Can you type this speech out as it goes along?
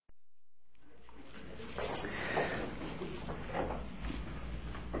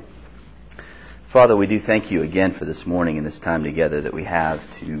Father, we do thank you again for this morning and this time together that we have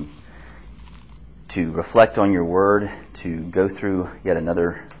to reflect on your word, to go through yet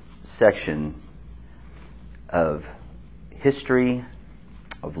another section of history,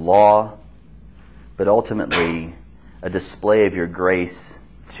 of law, but ultimately a display of your grace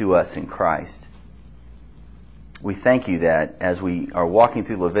to us in Christ. We thank you that as we are walking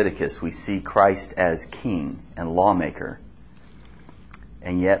through Leviticus, we see Christ as king and lawmaker,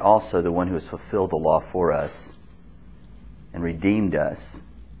 and yet also the one who has fulfilled the law for us and redeemed us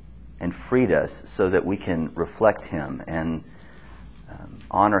and freed us so that we can reflect him and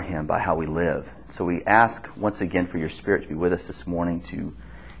honor him by how we live. So we ask once again for your Spirit to be with us this morning, to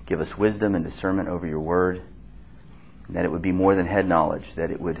give us wisdom and discernment over your word, that it would be more than head knowledge, that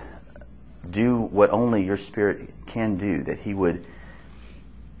it would do what only your Spirit can do, that he would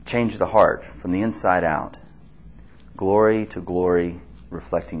change the heart from the inside out, glory to glory,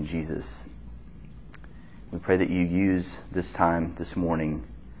 reflecting Jesus. We pray that you use this time this morning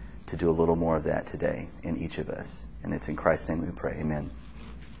to do a little more of that today in each of us. And it's in Christ's name we pray. Amen.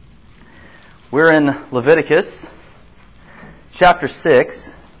 We're in Leviticus chapter 6,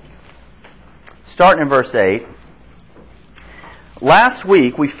 starting in verse 8. Last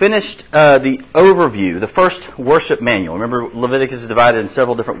week we finished the overview, the first worship manual. Remember, Leviticus is divided in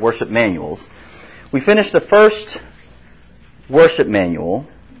several different worship manuals. We finished the first worship manual,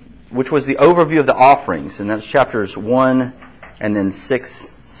 which was the overview of the offerings, and that's chapters 1 and then 6,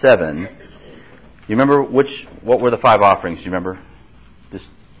 7. You remember what were the 5 offerings? Do you remember? Just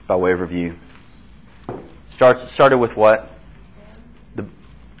by way of review. Started with what?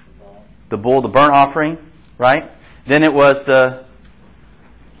 The bull, the burnt offering, right? Then it was the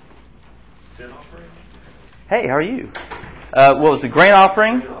sin offering. Hey, how are you? What was the grain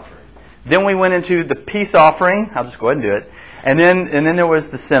offering? Then we went into the peace offering. I'll just go ahead and do it. And then there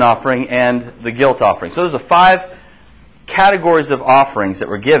was the sin offering and the guilt offering. So those are 5 categories of offerings that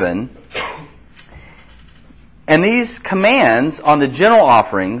were given. And these commands on the general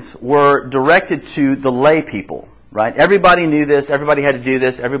offerings were directed to the lay people, right? Everybody knew this. Everybody had to do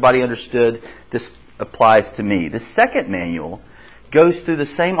this. Everybody understood this applies to me. The second manual goes through the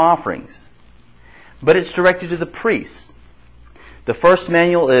same offerings, but it's directed to the priests. The first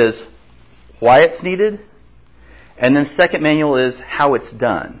manual is why it's needed, and then the second manual is how it's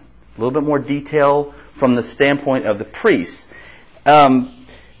done. A little bit more detail from the standpoint of the priests. And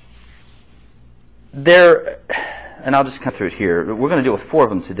I'll just come through it here. We're going to deal with 4 of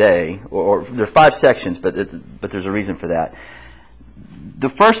them today, or there are 5 sections, but there's a reason for that. The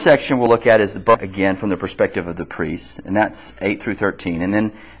first section we'll look at is again from the perspective of the priests, and that's 8 through 13.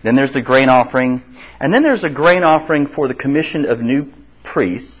 And then there's the grain offering, and then there's a grain offering for the commission of new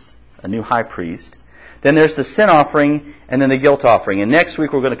priests, a new high priest. Then there's the sin offering, and then the guilt offering. And next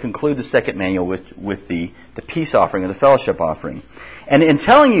week we're going to conclude the second manual with the peace offering or the fellowship offering. And in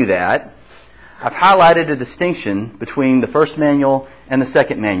telling you that, I've highlighted a distinction between the first manual and the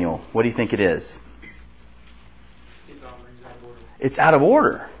second manual. What do you think it is? It's out of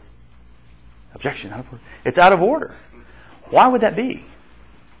order. Objection, out of order. It's out of order. Why would that be?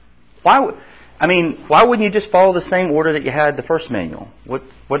 Why wouldn't you just follow the same order that you had the first manual? What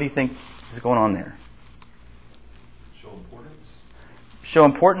do you think is going on there? Show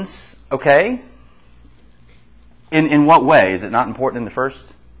importance, okay. In what way? Is it not important in the first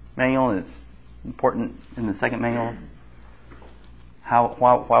manual and it's important in the second manual?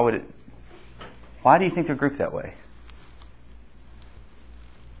 Why do you think they're grouped that way?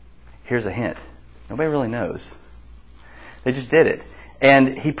 Here's a hint. Nobody really knows. They just did it.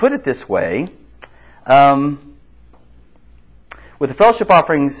 And he put it this way. With the fellowship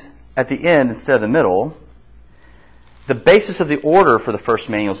offerings at the end instead of the middle, the basis of the order for the first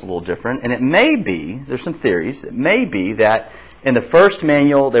manual is a little different. And it may be, there's some theories, it may be that in the first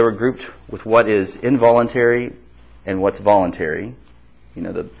manual they were grouped with what is involuntary and what's voluntary. You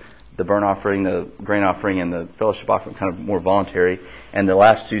know, the burnt offering, the grain offering, and the fellowship offering kind of more voluntary. And the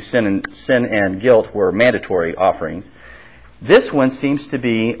last 2, sin and guilt, were mandatory offerings. This one seems to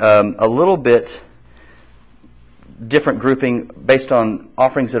be a little bit different grouping based on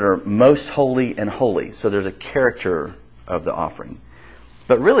offerings that are most holy and holy. So there's a character of the offering.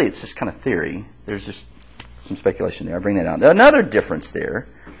 But really it's just kind of theory. There's just some speculation there. I'll bring that out. Another difference there,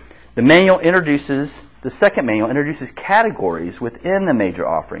 the second manual introduces categories within the major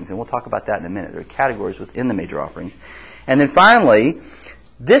offerings. And we'll talk about that in a minute. There are categories within the major offerings. And then finally,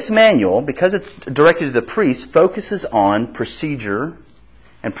 this manual, because it's directed to the priest, focuses on procedure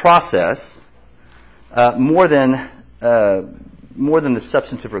and process more than the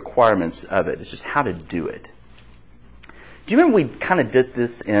substantive requirements of it. It's just how to do it. Do you remember we kind of did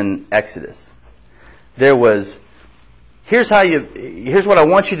this in Exodus? there was, here's what I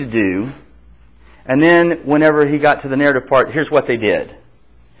want you to do, and then whenever he got to the narrative part, here's what they did.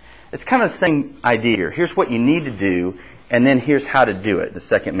 It's kind of the same idea here. Here's what you need to do, and then here's how to do it. The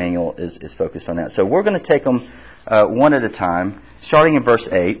second manual is focused on that. So we're going to take them one at a time, starting in verse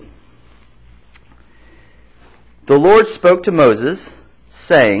 8. The Lord spoke to Moses,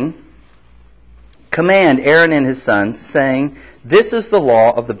 saying, command Aaron and his sons, saying, this is the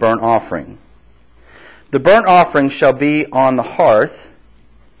law of the burnt offering. The burnt offering shall be on the hearth,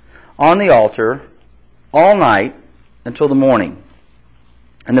 on the altar, all night until the morning.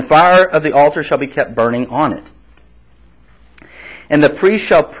 And the fire of the altar shall be kept burning on it. And the priest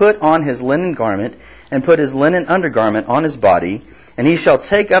shall put on his linen garment, and put his linen undergarment on his body, and he shall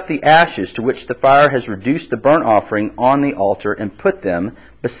take up the ashes to which the fire has reduced the burnt offering on the altar, and put them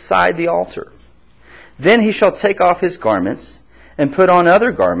beside the altar. Then he shall take off his garments, and put on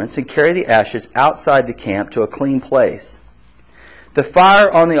other garments, and carry the ashes outside the camp to a clean place. The fire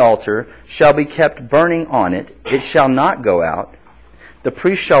on the altar shall be kept burning on it, it shall not go out. The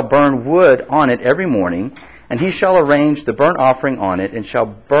priest shall burn wood on it every morning, and he shall arrange the burnt offering on it, and shall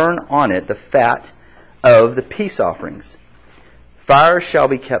burn on it the fat of the peace offerings. Fire shall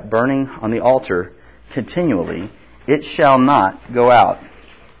be kept burning on the altar continually, it shall not go out.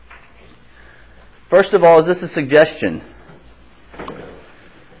 First of all, is this a suggestion?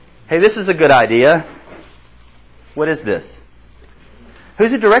 Hey, this is a good idea. What is this?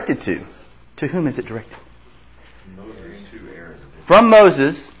 Who's it directed to? To whom is it directed? Moses to Aaron. From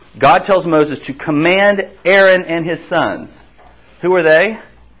Moses, God tells Moses to command Aaron and his sons. Who are they?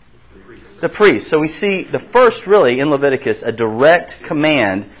 The priests. So we see the first, really, in Leviticus, a direct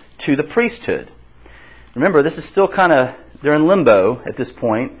command to the priesthood. Remember, this is still they're in limbo at this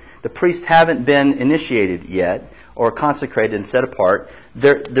point. The priests haven't been initiated yet, or consecrated and set apart.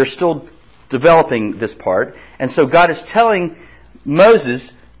 They're still developing this part. And so God is telling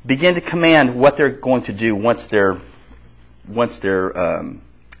Moses, begin to command what they're going to do once they're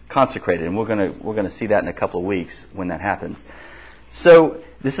consecrated. And we're going to see that in a couple of weeks when that happens. So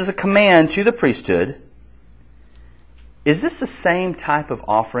this is a command to the priesthood. Is this the same type of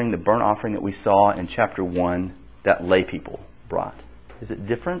offering, the burnt offering that we saw in chapter 1 that lay people brought? Is it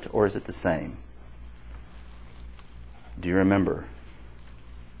different or is it the same? Do you remember?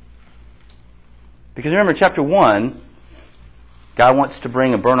 Because remember, chapter 1, God wants to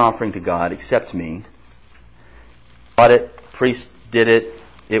bring a burnt offering to God, accept me. Bought it, priest did it,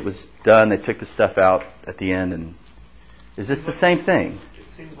 it was done, they took the stuff out at the end. And is this the same thing? It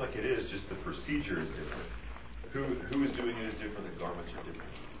seems like it is, just the procedure is different. Who is doing it is different, the garments are different.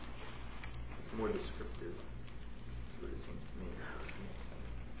 It's more descriptive.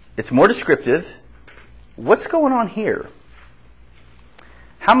 It's more descriptive. What's going on here?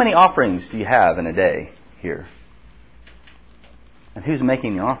 How many offerings do you have in a day here? And who's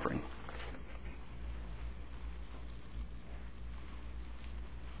making the offering?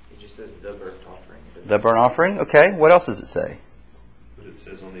 It just says the burnt offering. The burnt offering? Okay. What else does it say? But it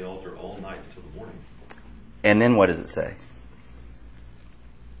says on the altar all night until the morning. And then what does it say?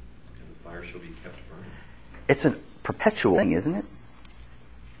 And the fire shall be kept burning. It's a perpetual thing, isn't it?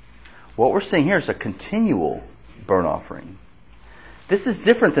 What we're seeing here is a continual burnt offering. This is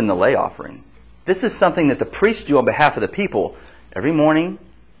different than the lay offering. This is something that the priests do on behalf of the people every morning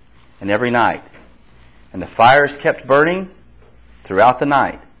and every night. And the fire is kept burning throughout the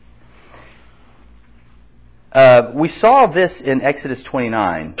night. We saw this in Exodus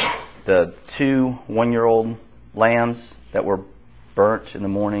 29, the 2 one-year-old lambs that were burnt in the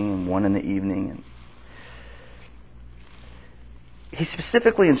morning and one in the evening. He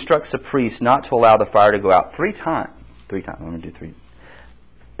specifically instructs the priest not to allow the fire to go out 3 times. 3 times. I'm going to do 3.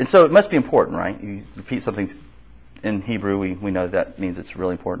 And so it must be important, right? You repeat something in Hebrew, we know that means it's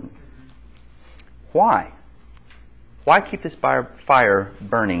really important. Why? Why keep this fire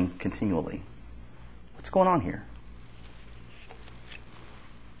burning continually? What's going on here?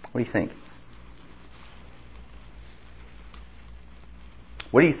 What do you think?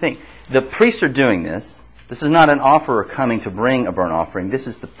 What do you think? The priests are doing this. This is not an offerer coming to bring a burnt offering. This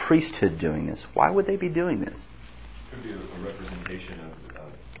is the priesthood doing this. Why would they be doing this? It could be a representation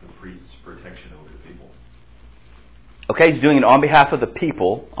of the priest's protection over the people. Okay, he's doing it on behalf of the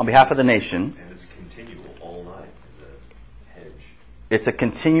people, on behalf of the nation. And it's continual all night as a hedge. It's a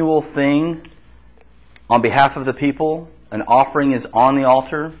continual thing on behalf of the people. An offering is on the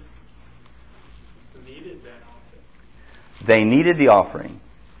altar. So needed that offering. They needed the offering.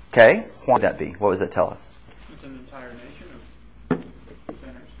 Okay, why would that be? What does that tell us? It's an entire nation of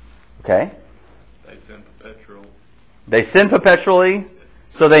sinners. Okay. They sin perpetual. They sin perpetually,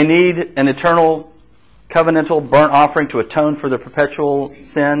 so they need an eternal covenantal burnt offering to atone for the perpetual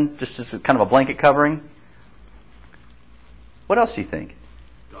sin, just as kind of a blanket covering. What else do you think?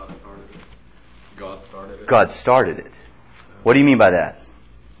 God started it. God started it. God started it. What do you mean by that?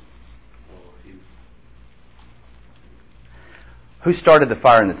 Well, Who started the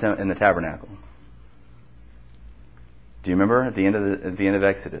fire in the tabernacle? Do you remember at the end of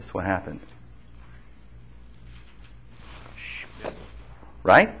Exodus what happened?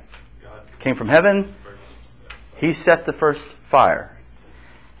 Right? God Came from heaven. He set the first fire.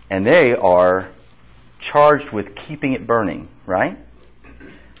 And they are charged with keeping it burning, right?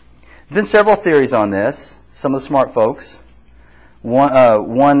 There's been several theories on this. Some of the smart folks.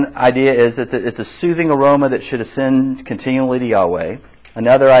 One idea is that it's a soothing aroma that should ascend continually to Yahweh.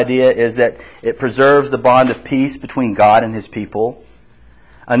 Another idea is that it preserves the bond of peace between God and His people.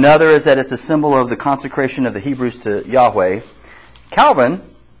 Another is that it's a symbol of the consecration of the Hebrews to Yahweh. Calvin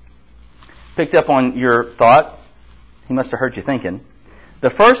picked up on your thought. He must have heard you thinking. The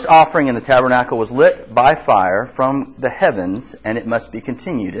first offering in the tabernacle was lit by fire from the heavens, and it must be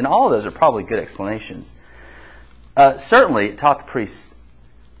continued. And all of those are probably good explanations. Certainly, it taught the priests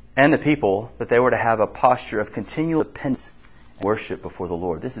and the people that they were to have a posture of continual repentance and worship before the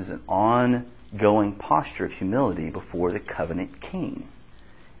Lord. This is an ongoing posture of humility before the covenant king.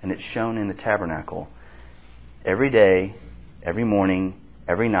 And it's shown in the tabernacle every day, every morning,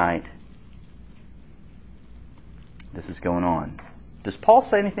 every night. This is going on. Does Paul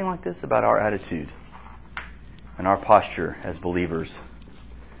say anything like this about our attitude and our posture as believers?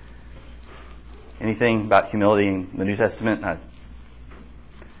 Anything about humility in the New Testament?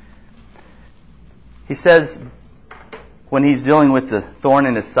 He says, when he's dealing with the thorn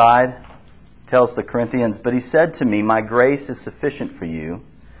in his side, tells the Corinthians, "But he said to me, my grace is sufficient for you,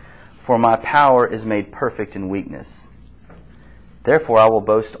 for my power is made perfect in weakness. Therefore I will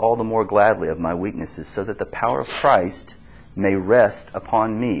boast all the more gladly of my weaknesses, so that the power of Christ may rest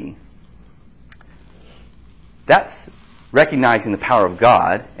upon me." That's recognizing the power of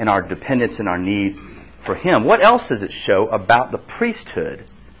God and our dependence and our need for Him. What else does it show about the priesthood?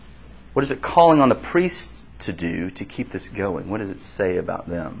 What is it calling on the priest to do to keep this going? What does it say about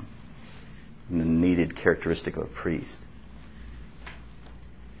them? And the needed characteristic of a priest.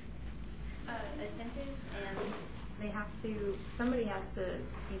 Attentive, and they have to, somebody has to,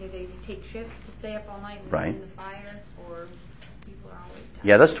 either they take shifts to stay up all night and Right. in the fire, or people are always tired.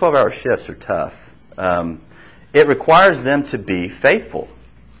 Yeah, those 12-hour shifts are tough. It requires them to be faithful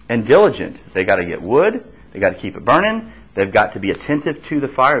and diligent. They got to get wood. They got to keep it burning. They've got to be attentive to the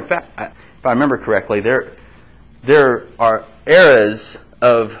fire. In fact, if I remember correctly, there are eras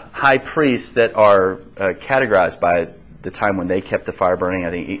of high priests that are categorized by the time when they kept the fire burning.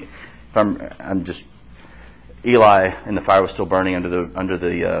 I think Eli and the fire was still burning under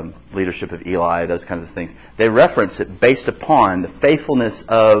the leadership of Eli. Those kinds of things. They reference it based upon the faithfulness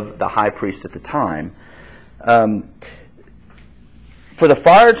of the high priest at the time. For the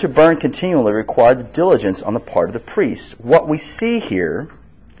fire to burn continually required the diligence on the part of the priest. What we see here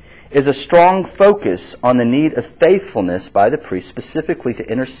is a strong focus on the need of faithfulness by the priest, specifically to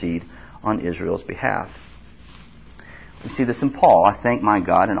intercede on Israel's behalf. We see this in Paul. "I thank my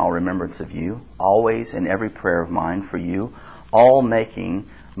God in all remembrance of you, always in every prayer of mine for you, all making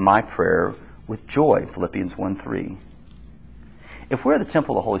my prayer with joy." Philippians 1:3. If we're the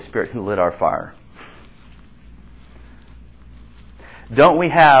temple of the Holy Spirit, who lit our fire?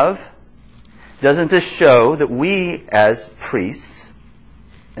 Doesn't this show that we as priests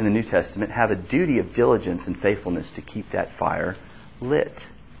in the New Testament have a duty of diligence and faithfulness to keep that fire lit?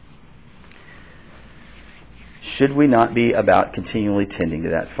 Should we not be about continually tending to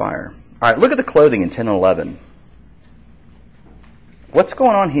that fire? All right, look at the clothing in 10 and 11. What's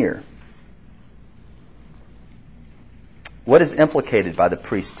going on here? What is implicated by the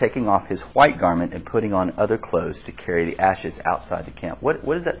priest taking off his white garment and putting on other clothes to carry the ashes outside the camp?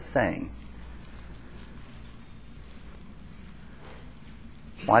 What is that saying?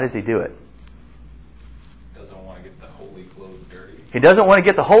 Why does he do it? doesn't want to get the holy clothes dirty. He doesn't want to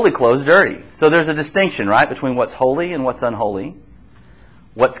get the holy clothes dirty. So there's a distinction, right, between what's holy and what's unholy,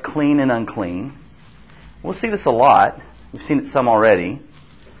 what's clean and unclean. We'll see this a lot. We've seen it some already.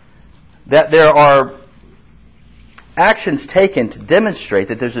 That there are actions taken to demonstrate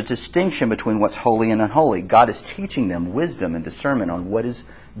that there's a distinction between what's holy and unholy. God is teaching them wisdom and discernment on what is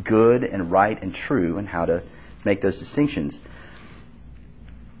good and right and true and how to make those distinctions.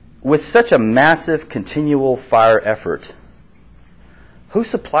 With such a massive continual fire effort, who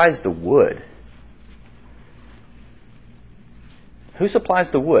supplies the wood? Who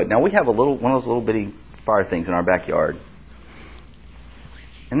supplies the wood? Now we have one of those little bitty fire things in our backyard.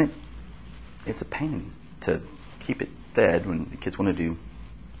 And it's a pain to keep it fed when the kids want to do.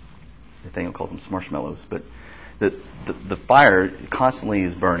 Nathaniel calls them marshmallows, but the fire constantly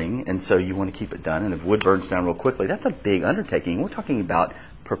is burning, and so you want to keep it done. And if wood burns down real quickly, that's a big undertaking. We're talking about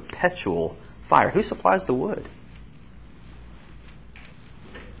perpetual fire. Who supplies the wood?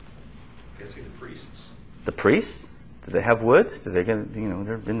 I guess the priests. The priests? Do they have wood? Do they get,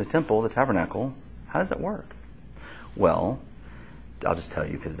 they're in the temple, the tabernacle. How does that work? Well, I'll just tell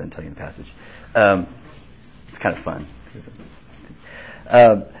you because it doesn't tell you in the passage. It's kind of fun.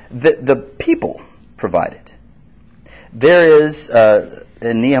 The people provided. There is,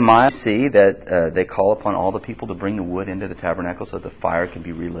 in Nehemiah, see that they call upon all the people to bring the wood into the tabernacle so that the fire can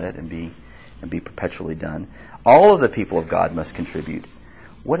be relit and be perpetually done. All of the people of God must contribute.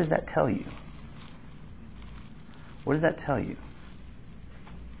 What does that tell you? What does that tell you?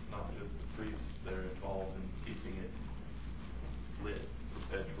 It's not just the priests that are involved in keeping it lit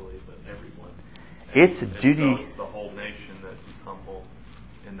perpetually, but everyone. It's a duty. So it's the whole nation that is humble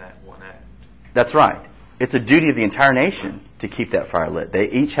in that one act. That's right. It's a duty of the entire nation to keep that fire lit. They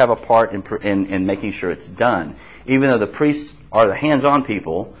each have a part in making sure it's done. Even though the priests are the hands-on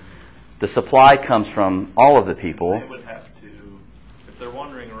people, the supply comes from all of the people. They would have to, if they're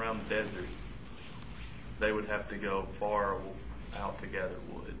wandering around the desert, they would have to go far out to gather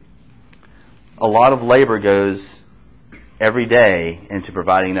wood. A lot of labor goes every day into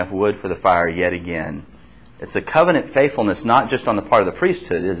providing enough wood for the fire yet again. It's a covenant faithfulness not just on the part of the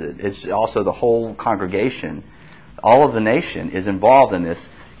priesthood, is it? It's also the whole congregation. All of the nation is involved in this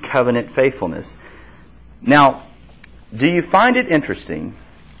covenant faithfulness. Now, do you find it interesting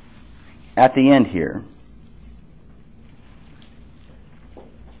at the end here?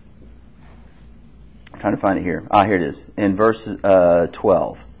 I'm trying to find it here. Here it is, in verse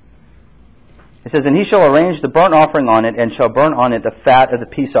 12. It says, "And he shall arrange the burnt offering on it, and shall burn on it the fat of the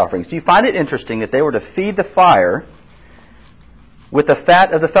peace offerings." Do you find it interesting that they were to feed the fire with the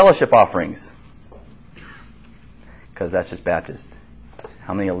fat of the fellowship offerings? Because that's just Baptist.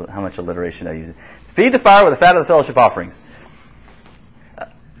 How much alliteration I use? Feed the fire with the fat of the fellowship offerings.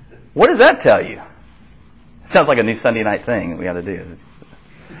 What does that tell you? It sounds like a new Sunday night thing that we got to do.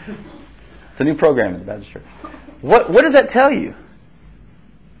 It's a new program in the Baptist church. What does that tell you?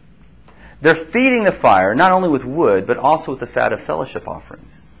 They're feeding the fire not only with wood, but also with the fat of fellowship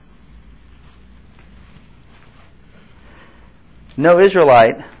offerings. No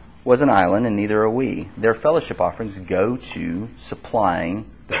Israelite was an island, and neither are we. Their fellowship offerings go to supplying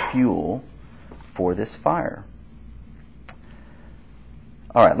the fuel for this fire.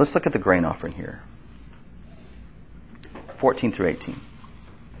 All right, let's look at the grain offering here. 14 through 18.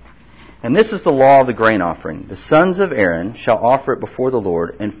 "And this is the law of the grain offering. The sons of Aaron shall offer it before the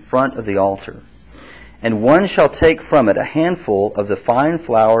Lord in front of the altar. And one shall take from it a handful of the fine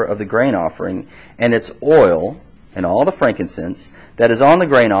flour of the grain offering, and its oil, and all the frankincense that is on the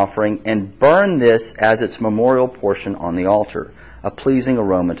grain offering, and burn this as its memorial portion on the altar, a pleasing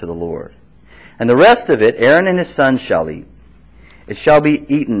aroma to the Lord. And the rest of it Aaron and his sons shall eat. It shall be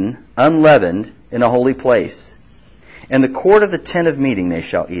eaten unleavened in a holy place. In the court of the tent of meeting they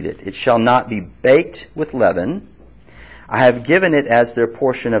shall eat it. It shall not be baked with leaven. I have given it as their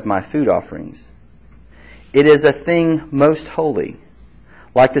portion of my food offerings. It is a thing most holy,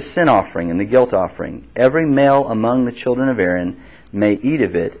 like the sin offering and the guilt offering. Every male among the children of Aaron may eat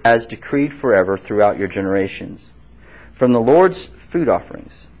of it, as decreed forever throughout your generations, from the Lord's food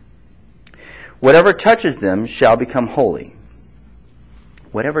offerings. Whatever touches them shall become holy."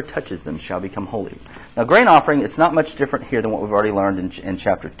 Whatever touches them shall become holy. Now, grain offering, it's not much different here than what we've already learned in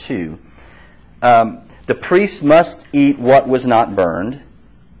chapter 2. The priests must eat what was not burned,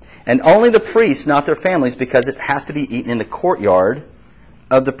 and only the priests, not their families, because it has to be eaten in the courtyard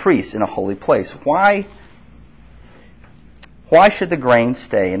of the priests in a holy place. Why should the grain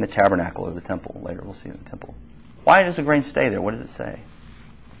stay in the tabernacle or the temple? Later we'll see in the temple. Why does the grain stay there? What does it say?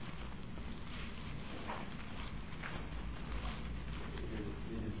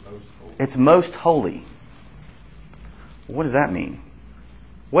 It's most holy. What does that mean?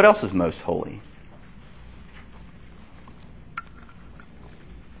 What else is most holy?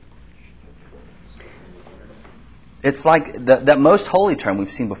 It's like that most holy term we've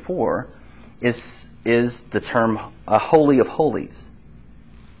seen before is the term holy of holies.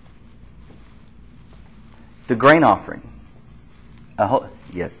 The grain offering.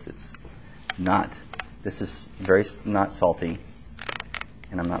 Yes, it's not. This is very not salty.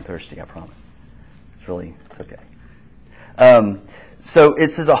 And I'm not thirsty, I promise. It's okay. So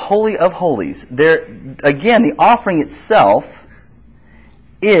it says a holy of holies. There, again, the offering itself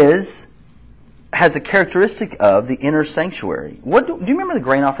has the characteristic of the inner sanctuary. Do you remember the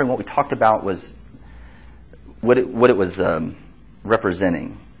grain offering? What we talked about was what it was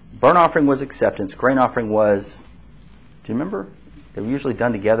representing. Burnt offering was acceptance. Grain offering was, do you remember? They were usually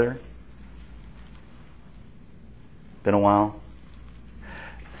done together. Been a while.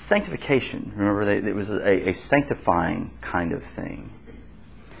 Sanctification. Remember, it was a sanctifying kind of thing.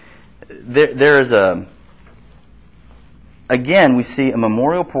 There is again, we see a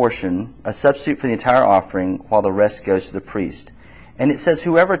memorial portion, a substitute for the entire offering, while the rest goes to the priest. And it says,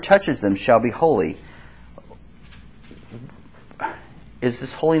 whoever touches them shall be holy. Is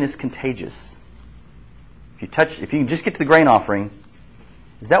this holiness contagious? If you can just get to the grain offering,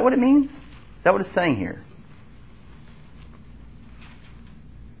 is that what it means? Is that what it's saying here?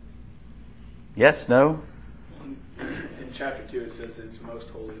 Yes? No? In chapter 2 it says it's most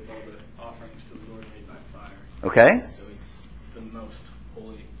holy of all the offerings to the Lord made by fire. Okay. So it's the most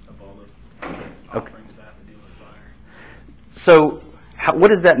holy of all the offerings that have to deal with fire. So, what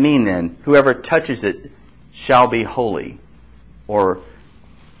does that mean then? Whoever touches it shall be holy. Or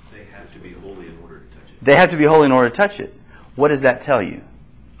They have to be holy in order to touch it. they have to be holy in order to touch it. What does that tell you?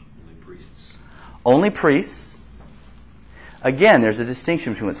 Only priests. Only priests. Again, there's a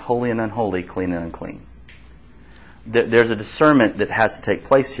distinction between what's holy and unholy, clean and unclean. There's a discernment that has to take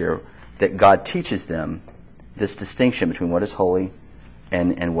place here, that God teaches them this distinction between what is holy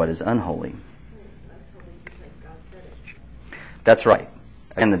and what is unholy. That's right.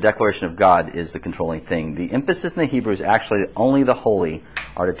 And the declaration of God is the controlling thing. The emphasis in the Hebrew is actually that only the holy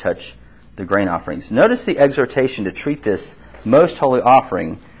are to touch the grain offerings. Notice the exhortation to treat this most holy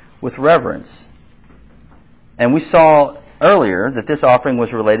offering with reverence. And we saw earlier that this offering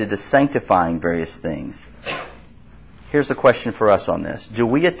was related to sanctifying various things. Here's the question for us on this. Do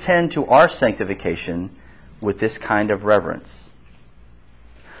we attend to our sanctification with this kind of reverence?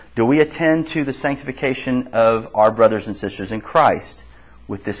 Do we attend to the sanctification of our brothers and sisters in Christ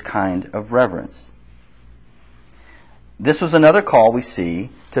with this kind of reverence? This was another call we see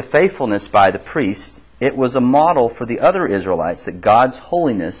to faithfulness by the priest. It was a model for the other Israelites that God's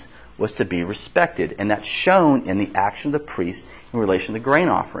holiness was to be respected, and that's shown in the action of the priest in relation to the grain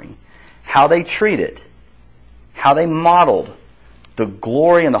offering. How they treat it, how they modeled the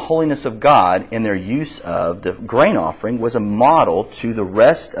glory and the holiness of God in their use of the grain offering was a model to the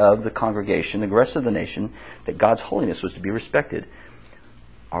rest of the congregation, the rest of the nation, that God's holiness was to be respected.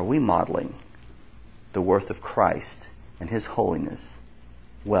 Are we modeling the worth of Christ and His holiness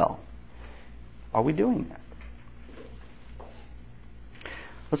well? Are we doing that?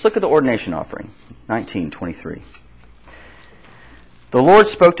 Let's look at the ordination offering, 19:23. The Lord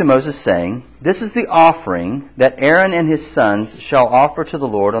spoke to Moses, saying, "This is the offering that Aaron and his sons shall offer to the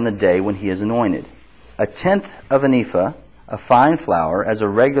Lord on the day when he is anointed. 1/10 of an ephah of fine flour as a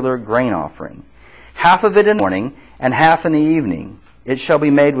regular grain offering. Half of it in the morning and half in the evening. It shall be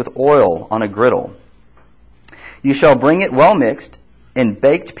made with oil on a griddle. You shall bring it well mixed in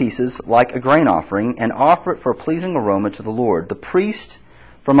baked pieces like a grain offering, and offer it for a pleasing aroma to the Lord. The priest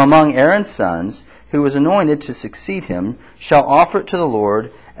from among Aaron's sons, who is anointed to succeed him, shall offer it to the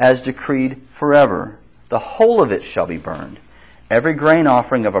Lord as decreed forever. The whole of it shall be burned. Every grain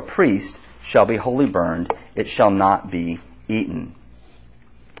offering of a priest shall be wholly burned. It shall not be eaten."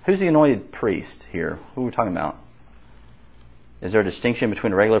 Who's the anointed priest here? Who are we talking about? Is there a distinction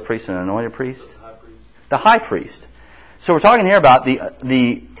between a regular priest and an anointed priest? The high priest. The high priest. So we're talking here about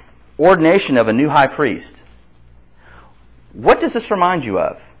the ordination of a new high priest. What does this remind you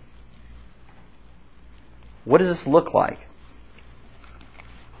of? What does this look like?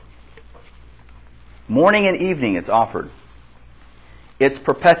 Morning and evening it's offered. It's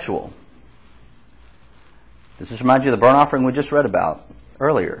perpetual. Does this remind you of the burnt offering we just read about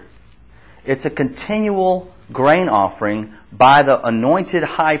earlier? It's a continual grain offering by the anointed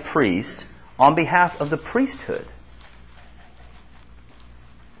high priest on behalf of the priesthood.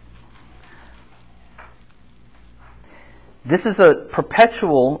 This is a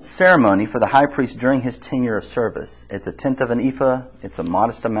perpetual ceremony for the high priest during his tenure of service. It's 1/10 of an ephah. It's a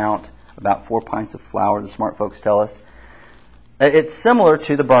modest amount, about 4 pints of flour, the smart folks tell us. It's similar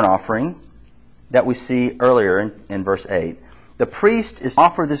to the burnt offering that we see earlier in verse 8. The priest is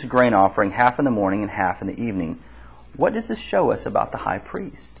offered this grain offering half in the morning and half in the evening. What does this show us about the high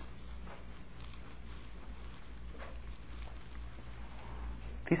priest?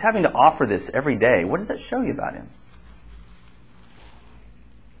 If he's having to offer this every day, what does that show you about him?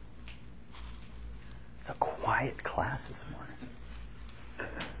 It's a quiet class this morning.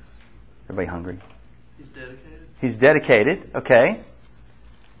 Everybody hungry? He's dedicated. He's dedicated, okay.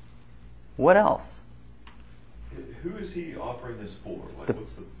 What else? Who is he offering this for? Like, The,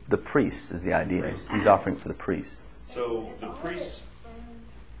 what's the priest is the idea. Priest. He's offering for the priest. so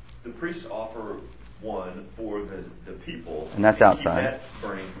the priests offer one for the people. And that's to keep outside. that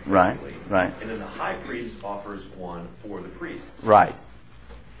burning Right, perpetually. right. And then the high priest offers one for the priests. Right.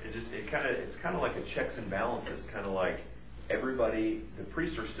 It's kind of like a checks and balances, kind of like everybody, the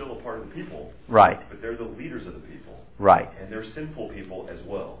priests are still a part of the people. Right. But they're the leaders of the people. Right. And they're sinful people as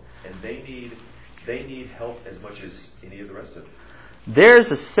well. And they need help as much as any of the rest of it.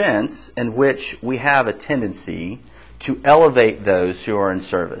 There's a sense in which we have a tendency to elevate those who are in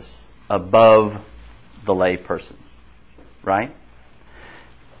service above the lay person. Right?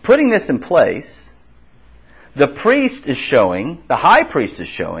 Putting this in place, the priest is showing, the high priest is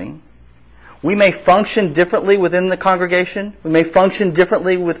showing, we may function differently within the congregation. We may function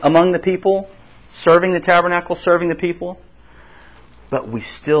differently among the people, serving the tabernacle, serving the people. But we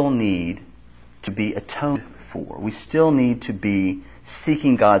still need to be atoned for. We still need to be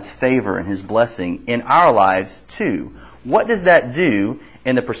seeking God's favor and His blessing in our lives too. What does that do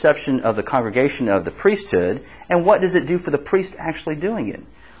in the perception of the congregation of the priesthood, and what does it do for the priest actually doing it?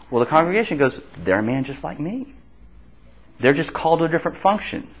 Well, the congregation goes, they're a man just like me. They're just called to a different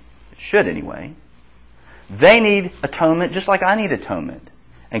function. It should anyway. They need atonement just like I need atonement.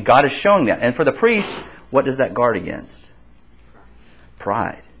 And God is showing that. And for the priest, what does that guard against?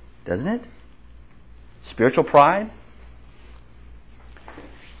 Pride, doesn't it? Spiritual pride.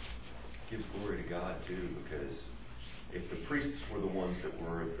 Gives glory to God too, because if the priests were the ones that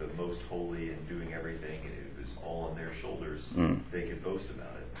were the most holy and doing everything, and it was all on their shoulders, they could boast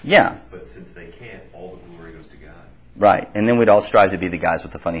about it. Yeah. But since they can't, all the glory goes to God. Right. And then we'd all strive to be the guys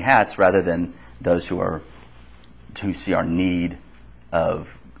with the funny hats rather than those who see our need of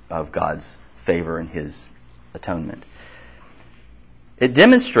God's favor and His atonement. It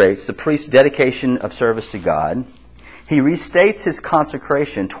demonstrates the priest's dedication of service to God. He restates his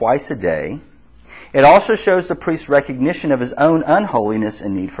consecration twice a day. It also shows the priest's recognition of his own unholiness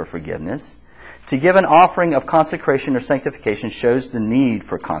and need for forgiveness. To give an offering of consecration or sanctification shows the need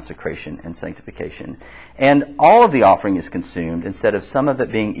for consecration and sanctification. And all of the offering is consumed instead of some of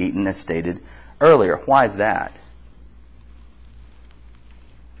it being eaten as stated earlier. Why is that?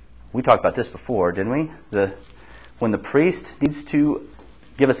 We talked about this before, didn't we? When the priest needs to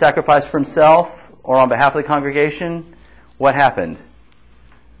give a sacrifice for himself or on behalf of the congregation, what happened?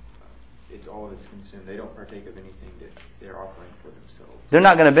 It's all that's consumed. They don't partake of anything that they're offering for themselves. They're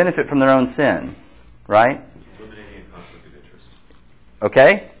not going to benefit from their own sin, right? Eliminating a conflict of interest.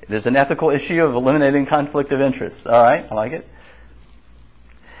 Okay? There's an ethical issue of eliminating conflict of interest. All right? I like it.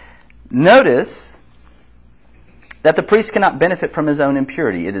 Notice that the priest cannot benefit from his own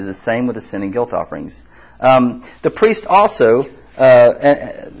impurity. It is the same with the sin and guilt offerings. The priest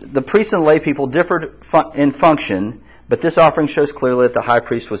and lay people differed in function, but this offering shows clearly that the high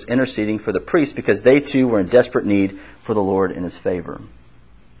priest was interceding for the priest because they too were in desperate need for the Lord in His favor.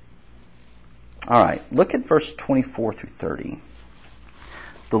 All right, look at verse 24 through 30.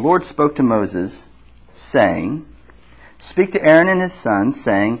 The Lord spoke to Moses, saying, "Speak to Aaron and his sons,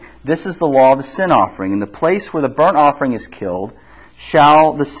 saying, This is the law of the sin offering. In the place where the burnt offering is killed,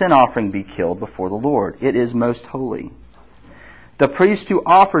 shall the sin offering be killed before the Lord. It is most holy. The priest who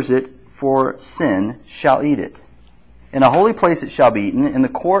offers it for sin shall eat it. In a holy place it shall be eaten, in the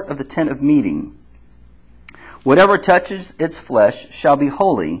court of the tent of meeting. Whatever touches its flesh shall be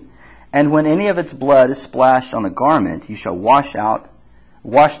holy, and when any of its blood is splashed on the garment, you shall wash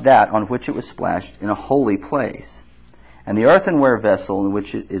that on which it was splashed in a holy place. And the earthenware vessel in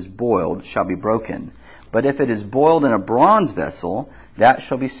which it is boiled shall be broken. But if it is boiled in a bronze vessel, that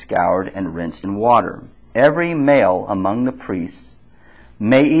shall be scoured and rinsed in water. Every male among the priests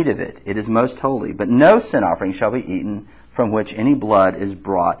may eat of it. It is most holy. But no sin offering shall be eaten from which any blood is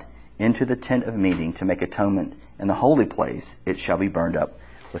brought into the tent of meeting to make atonement in the holy place. It shall be burned up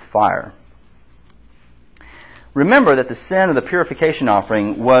with fire." Remember that the sin of the purification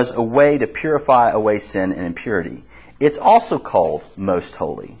offering was a way to purify away sin and impurity. It's also called most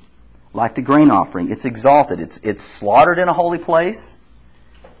holy. Like the grain offering, it's exalted. It's slaughtered in a holy place.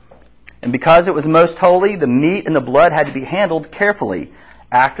 And because it was most holy, the meat and the blood had to be handled carefully.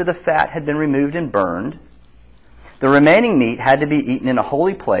 After the fat had been removed and burned, the remaining meat had to be eaten in a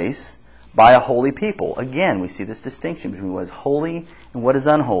holy place by a holy people. Again, we see this distinction between what is holy and what is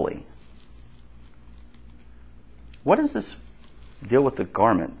unholy. What does this deal with the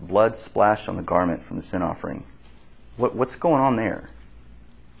garment? Blood splashed on the garment from the sin offering. What's going on there?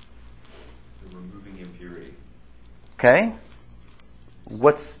 Removing impurity. Okay?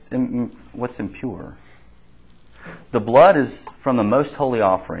 What's impure? The blood is from the most holy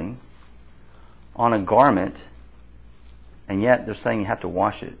offering on a garment, and yet they're saying you have to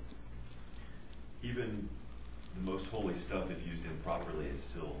wash it. Even the most holy stuff, if used improperly, is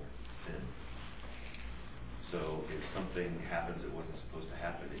still sin. So if something happens that wasn't supposed to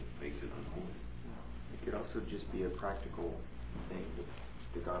happen, it makes it unholy. It could also just be a practical thing. If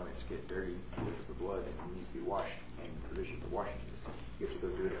the garments get dirty because of the blood and it needs to be washed, and the provision for washing is you have to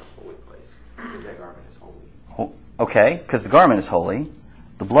go do it in a holy place because that garment is holy. Okay, because the garment is holy,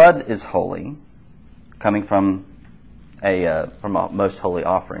 the blood is holy, coming from a most holy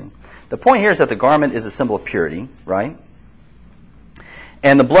offering. The point here is that the garment is a symbol of purity, right?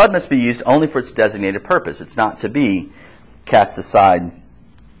 And the blood must be used only for its designated purpose. It's not to be cast aside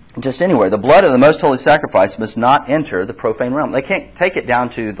just anywhere. The blood of the most holy sacrifice must not enter the profane realm. They can't take it down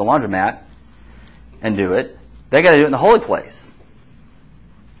to the laundromat and do it. They got to do it in the holy place.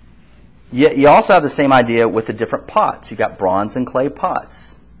 Yet you also have the same idea with the different pots. You got bronze and clay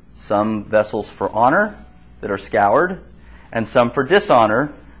pots. Some vessels for honor that are scoured, and some for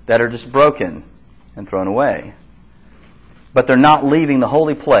dishonor that are just broken and thrown away. But they're not leaving the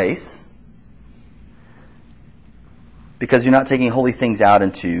holy place because you're not taking holy things out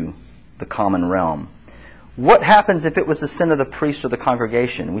into the common realm. What happens if it was the sin of the priest or the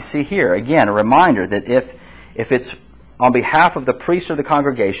congregation? We see here, again, a reminder that if it's on behalf of the priest or the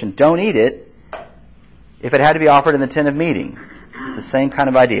congregation, don't eat it if it had to be offered in the tent of meeting. It's the same kind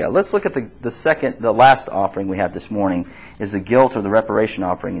of idea. Let's look at the last offering we have this morning is the guilt or the reparation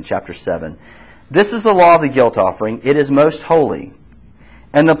offering in chapter 7. This is the law of the guilt offering. It is most holy.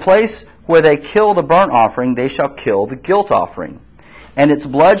 And the place where they kill the burnt offering, they shall kill the guilt offering. And its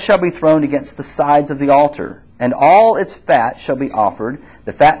blood shall be thrown against the sides of the altar. And all its fat shall be offered,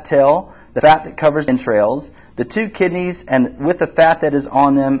 the fat tail, the fat that covers entrails, the 2 kidneys, and with the fat that is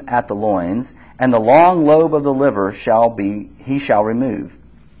on them at the loins, and the long lobe of the liver he shall remove.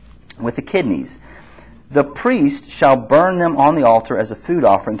 With the kidneys, the priest shall burn them on the altar as a food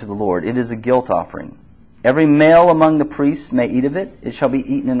offering to the Lord. It is a guilt offering. Every male among the priests may eat of it. It shall be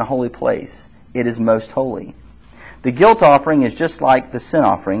eaten in a holy place. It is most holy. The guilt offering is just like the sin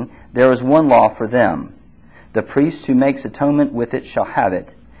offering. There is one law for them. The priest who makes atonement with it shall have it.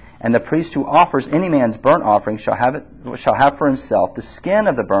 And the priest who offers any man's burnt offering shall have for himself the skin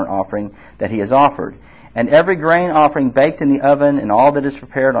of the burnt offering that he has offered. And every grain offering baked in the oven and all that is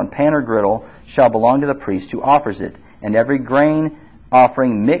prepared on pan or griddle shall belong to the priest who offers it. And every grain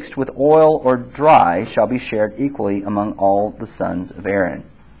offering mixed with oil or dry shall be shared equally among all the sons of Aaron.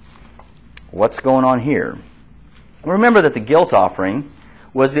 What's going on here? Remember that the guilt offering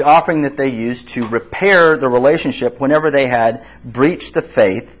was the offering that they used to repair the relationship whenever they had breached the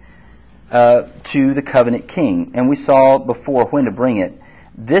faith to the covenant king. And we saw before when to bring it.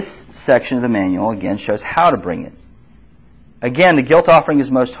 This section of the manual, again, shows how to bring it. Again, the guilt offering is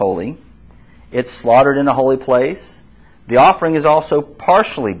most holy. It's slaughtered in a holy place. The offering is also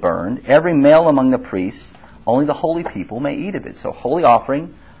partially burned. Every male among the priests, only the holy people may eat of it. So holy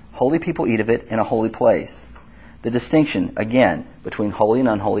offering, holy people eat of it in a holy place. The distinction, again, between holy and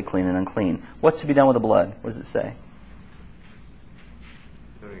unholy, clean and unclean. What's to be done with the blood? What does it say?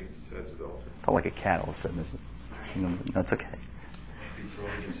 Felt like a cat all of a sudden. That's okay.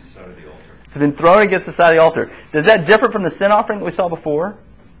 Thrown against the side of the altar. It's been thrown against the side of the altar. Does that differ from the sin offering that we saw before?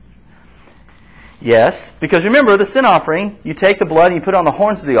 Yes, because remember, the sin offering, you take the blood and you put it on the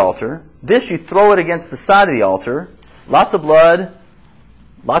horns of the altar. This, you throw it against the side of the altar. Lots of blood,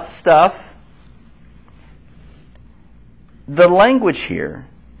 lots of stuff. The language here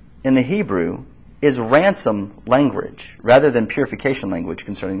in the Hebrew is ransom language rather than purification language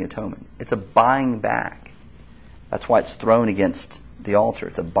concerning the atonement. It's a buying back. That's why it's thrown against the altar.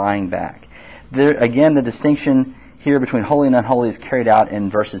 It's a buying back. There, again, the distinction here between holy and unholy is carried out in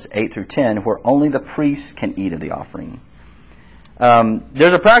verses 8 through 10, where only the priests can eat of the offering.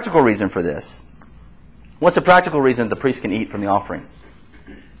 There's a practical reason for this. What's the practical reason the priests can eat from the offering?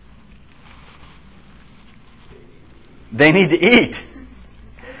 They need to eat.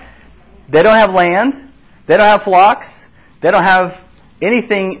 They don't have land. They don't have flocks. They don't have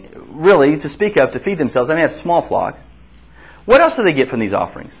anything really to speak of to feed themselves. They may have small flocks. What else do they get from these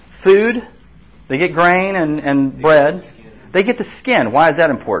offerings? Food. They get grain and bread. They get the skin. Why is that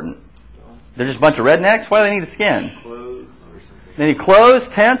important? They're just a bunch of rednecks? Why do they need the skin? They need clothes,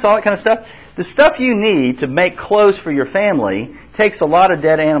 tents, all that kind of stuff. The stuff you need to make clothes for your family takes a lot of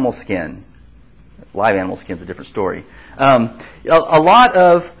dead animal skin. Live animal skin is a different story. A lot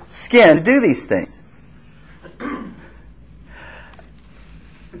of skin to do these things.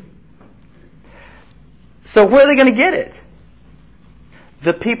 So where are they going to get it?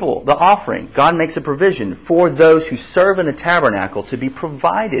 The people, the offering. God makes a provision for those who serve in the tabernacle to be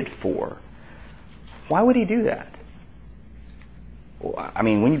provided for. Why would He do that? Well, I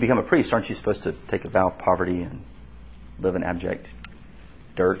mean, when you become a priest, aren't you supposed to take a vow of poverty and live in abject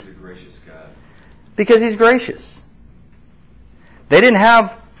dirt? He's a gracious God. Because He's gracious. They didn't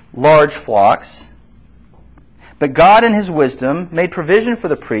have large flocks, but God in His wisdom made provision for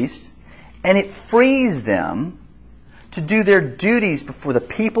the priests, and it frees them to do their duties before the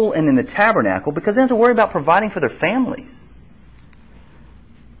people and in the tabernacle because they don't have to worry about providing for their families.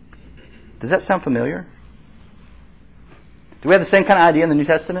 Does that sound familiar? Do we have the same kind of idea in the New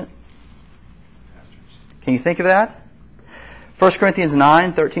Testament? Can you think of that? 1 Corinthians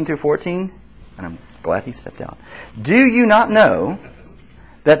 9, 13 through 14. And I'm glad he stepped out. Do you not know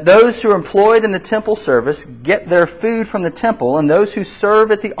that those who are employed in the temple service get their food from the temple, and those who serve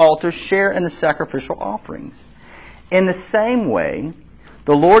at the altar share in the sacrificial offerings? In the same way,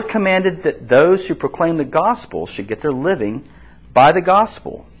 the Lord commanded that those who proclaim the gospel should get their living by the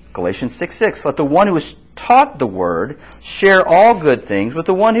gospel. Galatians 6:6. Let the one who is taught the word share all good things with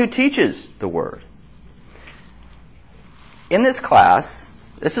the one who teaches the word. In this class,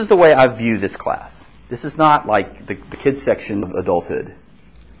 this is the way I view this class. This is not like the kids section of adulthood.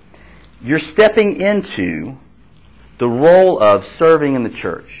 You're stepping into the role of serving in the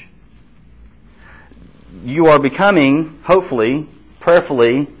church. You are becoming, hopefully,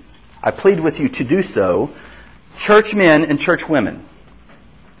 prayerfully, I plead with you to do so, churchmen and churchwomen.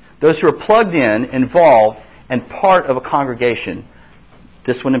 Those who are plugged in, involved, and part of a congregation,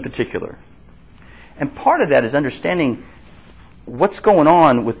 this one in particular. And part of that is understanding what's going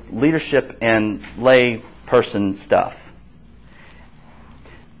on with leadership and lay person stuff.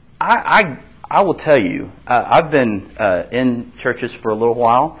 I will tell you, I've been in churches for a little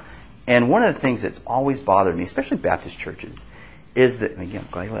while, and one of the things that's always bothered me, especially Baptist churches, is that, again,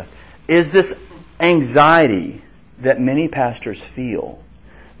 I'm glad you left, is this anxiety that many pastors feel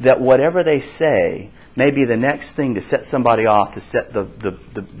that whatever they say may be the next thing to set somebody off to set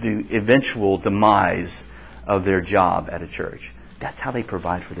the eventual demise of their job at a church. That's how they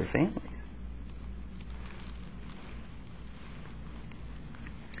provide for their families.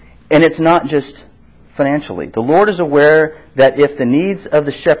 And it's not just financially. The Lord is aware that if the needs of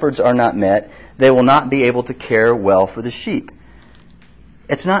the shepherds are not met, they will not be able to care well for the sheep.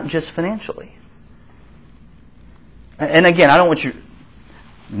 It's not just financially. And again, I don't want you...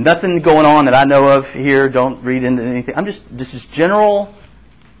 Nothing going on that I know of here. Don't read into anything. This is general.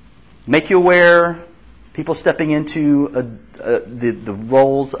 Make you aware. People stepping into the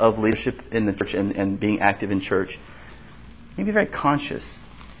roles of leadership in the church and being active in church. You need to be very conscious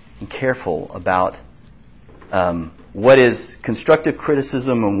and careful about what is constructive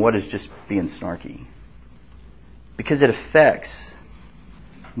criticism and what is just being snarky. Because it affects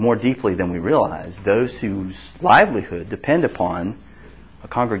more deeply than we realize those whose livelihood depend upon a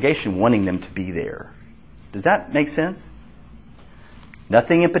congregation wanting them to be there. Does that make sense?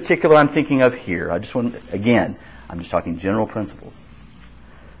 Nothing in particular I'm thinking of here. I'm just talking general principles.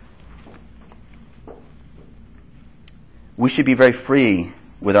 We should be very free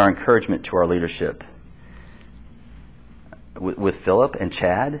with our encouragement to our leadership. With Philip and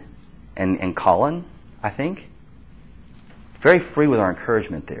Chad and Colin, I think. Very free with our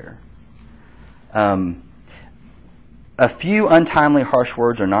encouragement there. A few untimely, harsh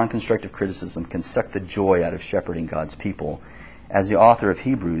words or non-constructive criticism can suck the joy out of shepherding God's people. As the author of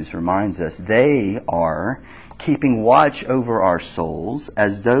Hebrews reminds us, they are keeping watch over our souls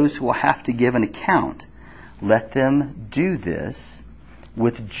as those who will have to give an account. Let them do this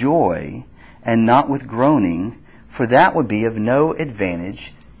with joy and not with groaning, for that would be of no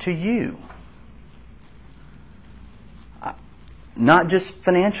advantage to you. Not just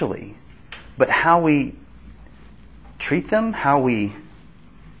financially, but how we treat them, how we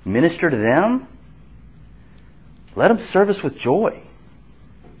minister to them. Let them serve us with joy.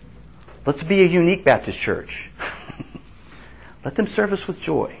 Let's be a unique Baptist church. Let them serve us with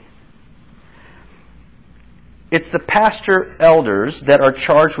joy. It's the pastor elders that are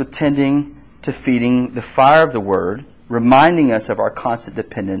charged with tending to feeding the fire of the Word, reminding us of our constant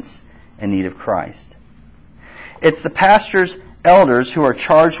dependence and need of Christ. It's the pastors elders who are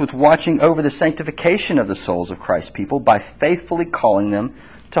charged with watching over the sanctification of the souls of Christ's people by faithfully calling them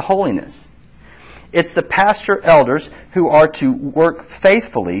to holiness. It's the pastor elders who are to work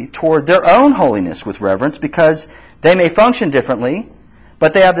faithfully toward their own holiness with reverence because they may function differently,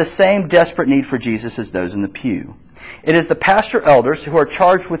 but they have the same desperate need for Jesus as those in the pew. It is the pastor elders who are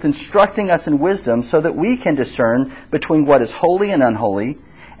charged with instructing us in wisdom so that we can discern between what is holy and unholy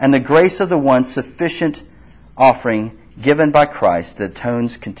and the grace of the one sufficient offering given by Christ that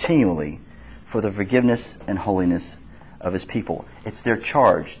atones continually for the forgiveness and holiness of His people. It's their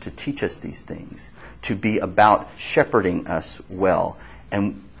charge to teach us these things, to be about shepherding us well.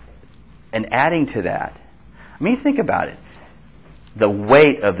 And adding to that, I mean, think about it. the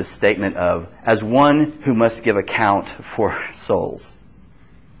weight of the statement of, as one who must give account for souls.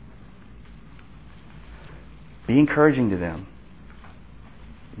 Be encouraging to them.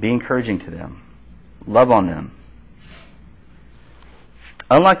 Be encouraging to them. Love on them.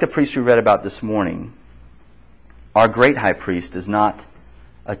 Unlike the priest we read about this morning, our great high priest does not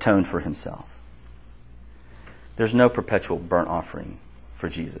atone for himself. There's no perpetual burnt offering for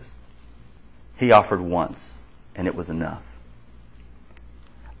Jesus. He offered once, and it was enough.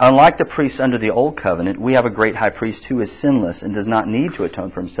 Unlike the priests under the Old Covenant, we have a great high priest who is sinless and does not need to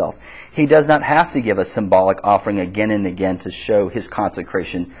atone for himself. He does not have to give a symbolic offering again and again to show his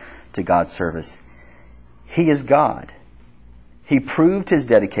consecration to God's service. He is God. He proved his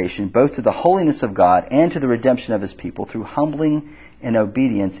dedication both to the holiness of God and to the redemption of his people through humbling and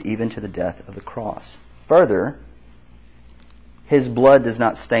obedience even to the death of the cross. Further, his blood does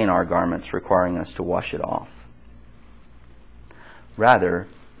not stain our garments, requiring us to wash it off. Rather,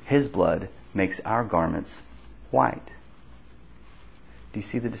 his blood makes our garments white. Do you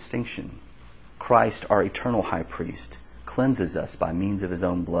see the distinction? Christ, our eternal high priest, cleanses us by means of his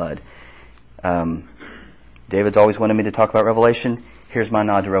own blood. David's always wanted me to talk about Revelation. Here's my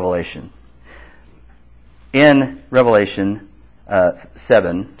nod to Revelation. In Revelation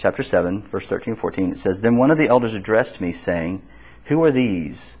 7, chapter 7, verse 13 and 14, it says, "Then one of the elders addressed me, saying, 'Who are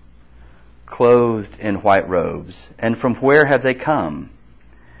these, clothed in white robes, and from where have they come?'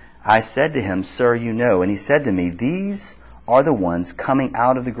 I said to him, 'Sir, you know.' And he said to me, 'These are the ones coming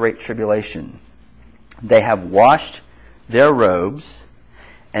out of the great tribulation. They have washed their robes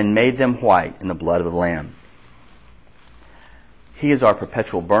and made them white in the blood of the Lamb.'" He is our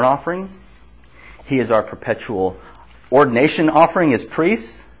perpetual burnt offering. He is our perpetual ordination offering as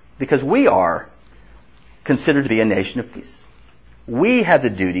priests, because we are considered to be a nation of priests. We have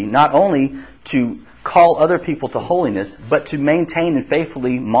the duty not only to call other people to holiness, but to maintain and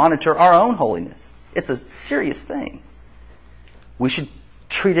faithfully monitor our own holiness. It's a serious thing. We should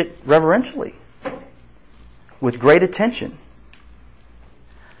treat it reverentially, with great attention.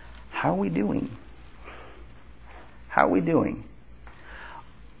 How are we doing? How are we doing?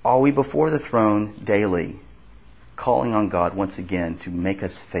 Are we before the throne daily, calling on God once again to make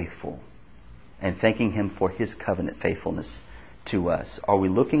us faithful and thanking him for his covenant faithfulness to us? Are we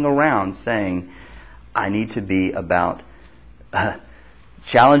looking around saying, I need to be about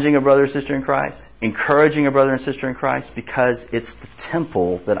challenging a brother or sister in Christ, encouraging a brother and sister in Christ, because it's the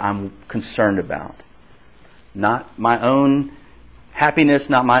temple that I'm concerned about. Not my own happiness,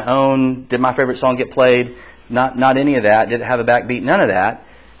 not my own, did my favorite song get played, not any of that, did it have a backbeat, none of that.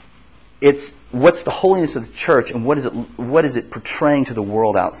 It's what's the holiness of the church, and what is it portraying to the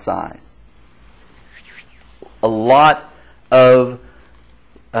world outside? A lot of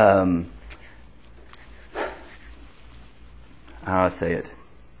how do I say it?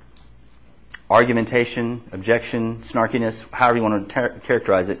 Argumentation, objection, snarkiness, however you want to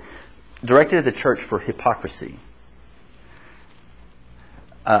characterize it, directed at the church for hypocrisy.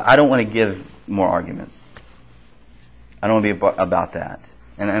 I don't want to give more arguments. I don't want to be about that.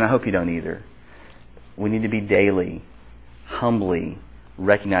 And I hope you don't either. We need to be daily, humbly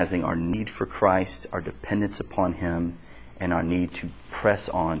recognizing our need for Christ, our dependence upon him, and our need to press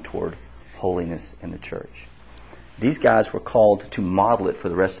on toward holiness in the church. These guys were called to model it for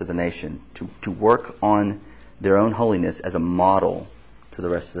the rest of the nation, to work on their own holiness as a model to the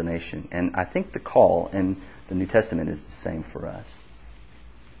rest of the nation. And I think the call in the New Testament is the same for us.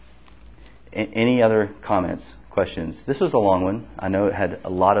 Any other comments, questions? This was a long one. I know it had a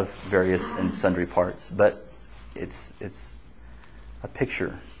lot of various and sundry parts, but it's a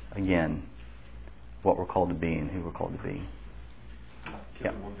picture, again, of what we're called to be and who we're called to be.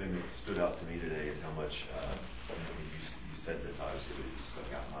 Kevin, one thing that stood out to me today is how much, you said this obviously, but it just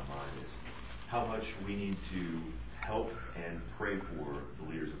stuck out in my mind, is how much we need to help and pray for the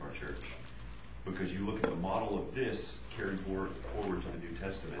leaders of our church. Because you look at the model of this carried forward to the New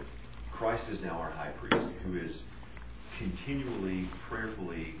Testament, Christ is now our high priest, who is continually,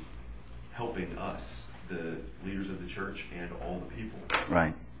 prayerfully helping us, the leaders of the church and all the people.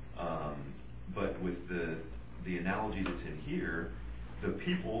 Right. But with the analogy that's in here, the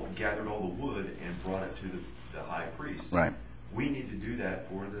people gathered all the wood and brought it to the high priest. Right. We need to do that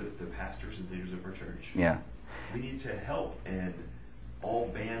for the pastors and leaders of our church. Yeah. We need to help and all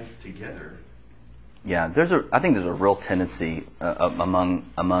band together. Yeah, I think there's a real tendency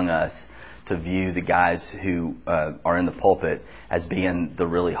among us to view the guys who are in the pulpit as being the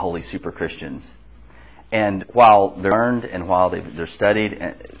really holy super Christians. And while they're learned and while they're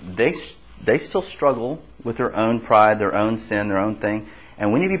studied, they still struggle with their own pride, their own sin, their own thing.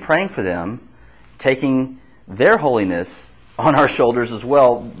 And we need to be praying for them, taking their holiness on our shoulders as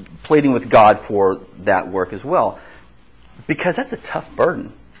well, pleading with God for that work as well. Because that's a tough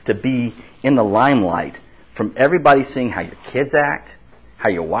burden, to be in the limelight from everybody seeing how your kids act, how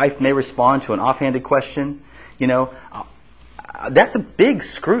your wife may respond to an offhanded question. That's a big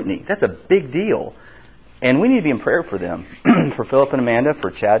scrutiny. That's a big deal. And we need to be in prayer for them. For Philip and Amanda,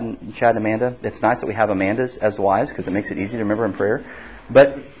 for Chad and Amanda. It's nice that we have Amandas as wives because it makes it easy to remember in prayer.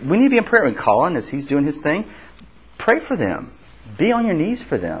 But we need to be in prayer. And Colin, as he's doing his thing, pray for them. Be on your knees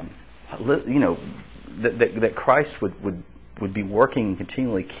for them. That Christ would be working and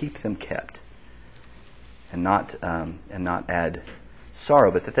continually keep them kept. And not add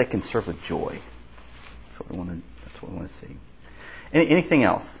sorrow, but that they can serve with joy. That's what we want to see. Anything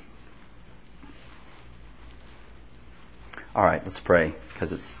else? All right, let's pray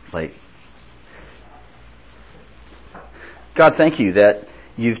because it's late. God, thank you that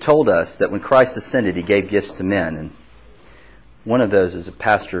you've told us that when Christ ascended, he gave gifts to men, and one of those is a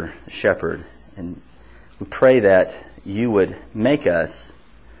pastor, a shepherd. And we pray that you would make us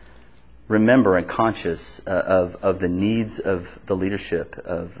remember and conscious of the needs of the leadership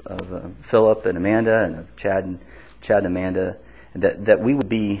of Philip and Amanda and of Chad and Amanda, and that we would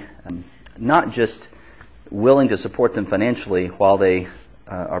be not just willing to support them financially while they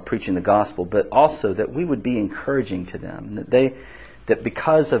are preaching the gospel, but also that we would be encouraging to them, that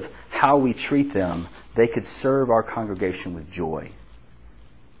because of how we treat them, they could serve our congregation with joy.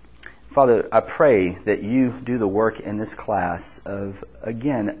 Father, I pray that you do the work in this class of,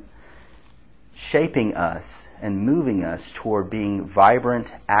 again, shaping us and moving us toward being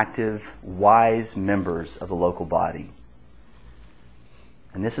vibrant, active, wise members of the local body.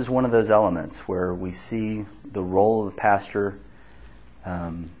 And this is one of those elements where we see the role of the pastor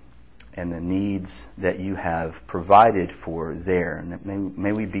and the needs that you have provided for there. And that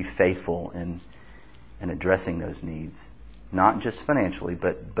may we be faithful in addressing those needs, not just financially,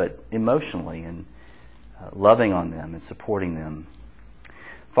 but emotionally, and loving on them and supporting them.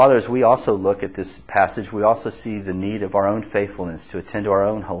 Father, as we also look at this passage, we also see the need of our own faithfulness to attend to our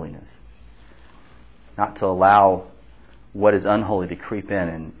own holiness, not to allow what is unholy to creep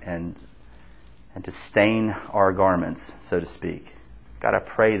in and to stain our garments, so to speak. God, I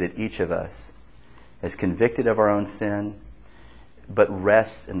pray that each of us is convicted of our own sin, but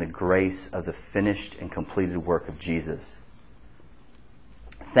rests in the grace of the finished and completed work of Jesus.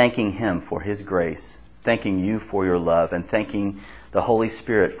 Thanking him for his grace, thanking you for your love, and thanking the Holy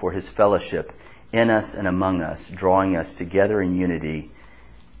Spirit for his fellowship in us and among us, drawing us together in unity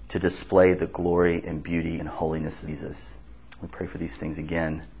to display the glory and beauty and holiness of Jesus. We pray for these things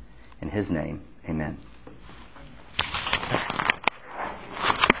again. In his name, amen.